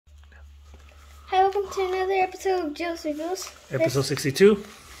welcome to another episode of Joe's Reviews. Episode 62.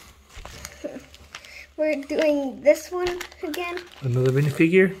 We're doing this one again. Another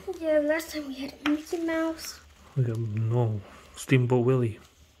minifigure. Yeah, last time we had Mickey Mouse. We got no Steamboat Willie.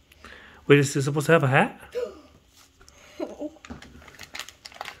 Wait, is this supposed to have a hat?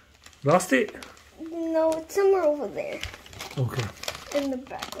 Lost it? No, it's somewhere over there. Okay. In the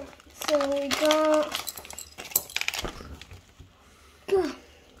background. So we got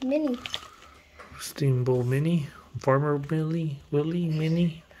Minnie. Steamboat Minnie. Farmer Willie.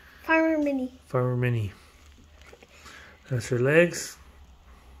 Minnie. Farmer Minnie. Farmer Minnie. That's her legs.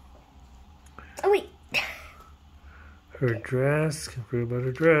 Oh wait. Her dress. Can't forget about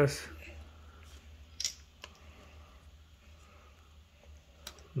her dress.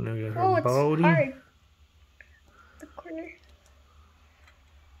 Now we got her It's body. hard. The corner.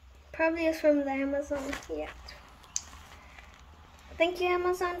 Probably is from the Amazon. Yeah. Thank you,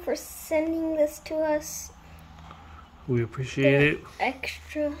 Amazon, for sending this to us. We appreciate it.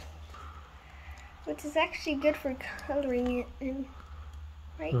 Extra. Which is actually good for coloring it in.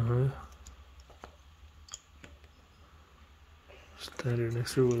 Right? Stand her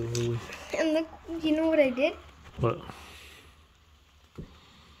next to her with a Willie. And look, you know what I did? What?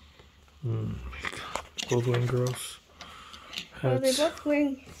 Both wearing girls. Oh, they're Hats. both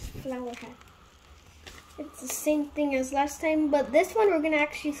wearing flower hats. It's the same thing as last time, but this one we're going to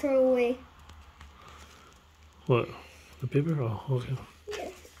actually throw away. What? The paper? Oh, okay. Yeah.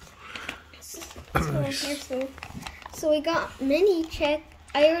 Nice. So we got Minnie check.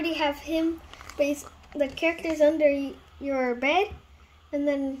 I already have him, but the character's under your bed, and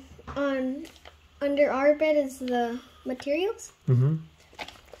then under our bed is the materials. Mm-hmm.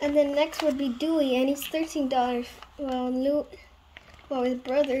 And then next would be Dewey, and he's $13. Well, his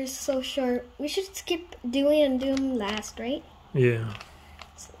brother is so short. We should skip Dewey and do him last, right? Yeah.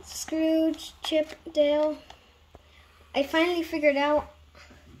 Scrooge, Chip, Dale. I finally figured out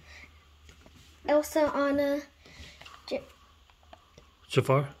Elsa, Anna,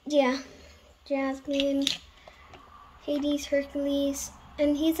 Jafar? yeah, Jasmine, Hades, Hercules,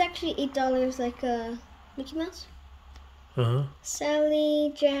 and he's actually $8 like Mickey Mouse. Uh-huh.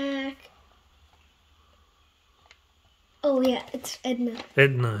 Sally, Jack. Oh yeah, it's Edna.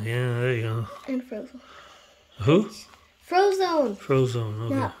 Edna, yeah, there you go. And Frozen. Who? Frozone. Frozone,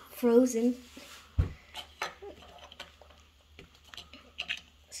 okay. Not Frozen.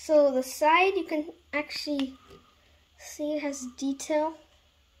 So the side you can actually see it has detail.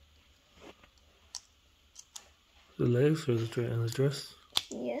 The legs or and the dress?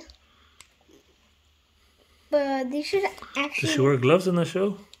 Yeah. But they should actually... Does she wear gloves in the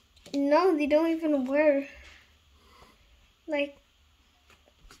show? No, they don't even wear... Like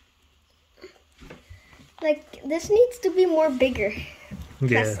this needs to be more bigger.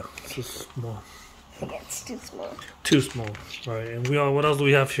 Yeah, it's too small. Yeah, it's too small. Too small. Alright, and what else do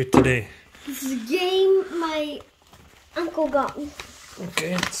we have here today? This is a game my uncle got me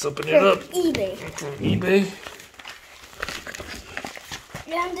Okay, let's open it from up. eBay. From eBay.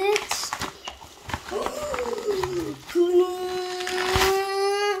 And it's...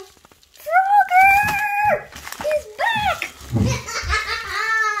 Frogger! He's back!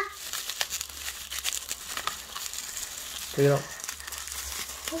 Take it out.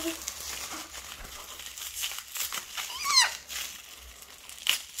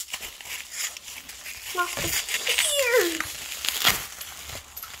 Lost his ears!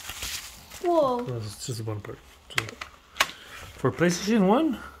 Whoa. That's just one part. So, for PlayStation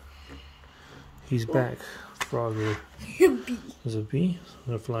 1, he's back. Frogger. B. Is it a bee?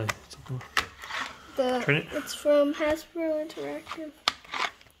 Or a fly? Turn it. It's from Hasbro Interactive.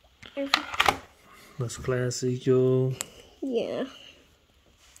 That's classic, yo. Yeah.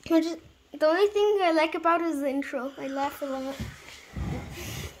 The only thing I like about it is the intro. I laugh a lot.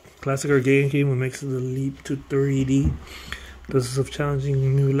 Classic arcade game that makes the leap to 3D. Dozens of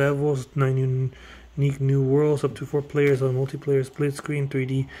challenging new levels, 9 unique new worlds, up to 4 players on multiplayer, split screen,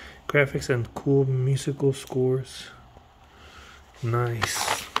 3D graphics, and cool musical scores.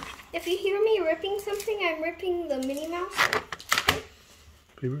 Nice. If you hear me ripping something, I'm ripping the Minnie Mouse.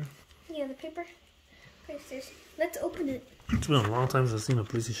 Paper? Yeah, the paper. PlayStation. Let's open it. It's been a long time since I've seen a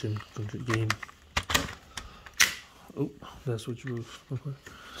PlayStation game. Oh, that's what you were.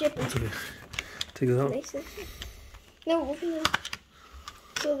 Chip. That's okay. Take it out. Nice. No, open it.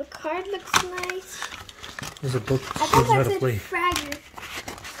 So the card looks nice. There's a book I that thought shows how that to said play. Fragger.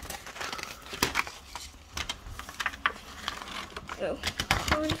 Oh,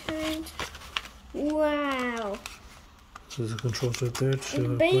 content. Wow. So there's a controls right there to show how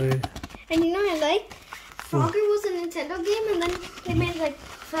to Bake. play. And you know what I like? Frogger was a Nintendo game, and then they made like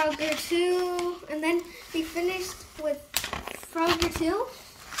Frogger 2, and then they finished with Frogger 2.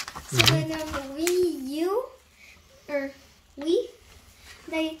 So when Wii U or Wii,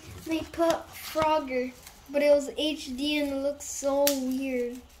 they put Frogger, but it was HD and it looks so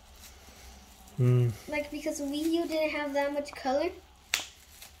weird. Like because Wii U didn't have that much color.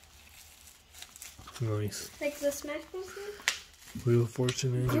 Nice. Like the Smash Bros. Thing. Wheel of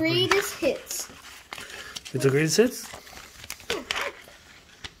Fortune. Greatest hits. It's a greatest hits? Yeah.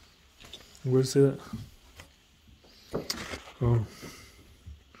 Where does it say that? Oh.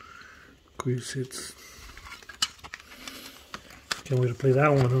 Greatest hits. Can't wait to play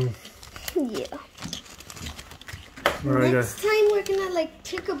that one, huh? Yeah. Alright, Next time we're gonna like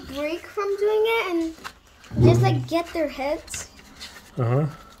take a break from doing it and just like get their heads.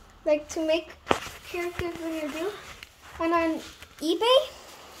 Like to make characters when you're doing. And on eBay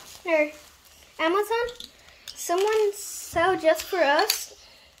or Amazon, someone sell just for us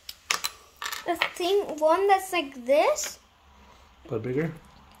a thing, one that's like this. But bigger?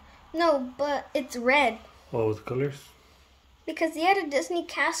 No, but it's red. Oh, with colors? Because he had a Disney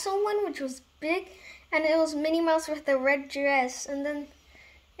Castle one, which was big, and it was Minnie Mouse with the red dress. And then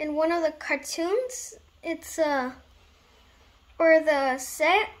in one of the cartoons, it's or the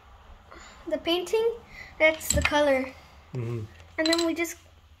set, the painting, that's the color. And then we just,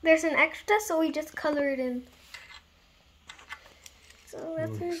 there's an extra, so we just color it in. So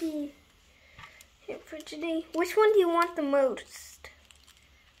that's gonna be it for today. Which one do you want the most?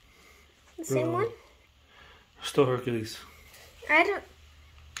 The same one? Still Hercules. I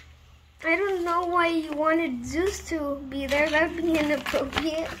don't know why you wanted Zeus to be there. That would be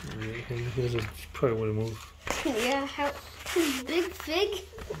inappropriate. He probably wouldn't move. Yeah, how his big fig?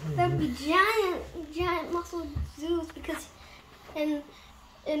 That would be giant muscle Zeus, because in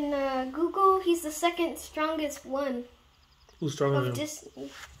Google he's the second strongest one. Who's stronger of than him?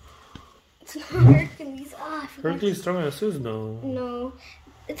 Disney. It's not Hercules. I forgot. Hercules stronger than Zeus? No. No,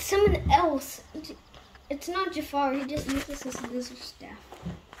 it's someone else. It's not Jafar. He just uses his lizard staff.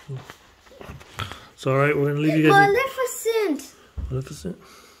 So alright, we're gonna leave you guys. Maleficent.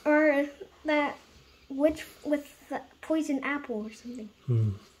 Or that witch with the poison apple or something.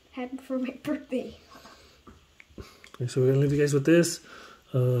 Had for my birthday. Okay, so we're gonna leave you guys with this.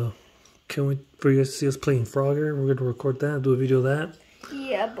 Can't wait for you guys to see us playing Frogger. We're gonna record that, do a video of that.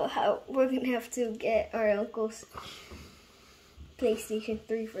 Yeah, but we're gonna have to get our uncle's PlayStation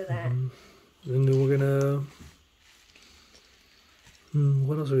 3 for that. And then we're gonna...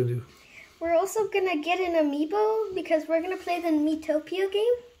 what else are we gonna do? We're also gonna get an amiibo because we're gonna play the Miitopia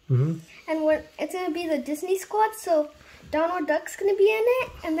game. And it's gonna be the Disney squad, so Donald Duck's gonna be in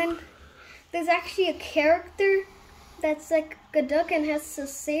it. And then there's actually a character that's like a duck and has a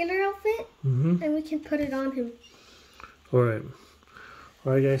sailor outfit. And we can put it on him. Alright.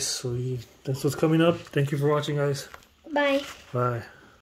 Alright guys, so that's what's coming up. Thank you for watching, guys. Bye. Bye.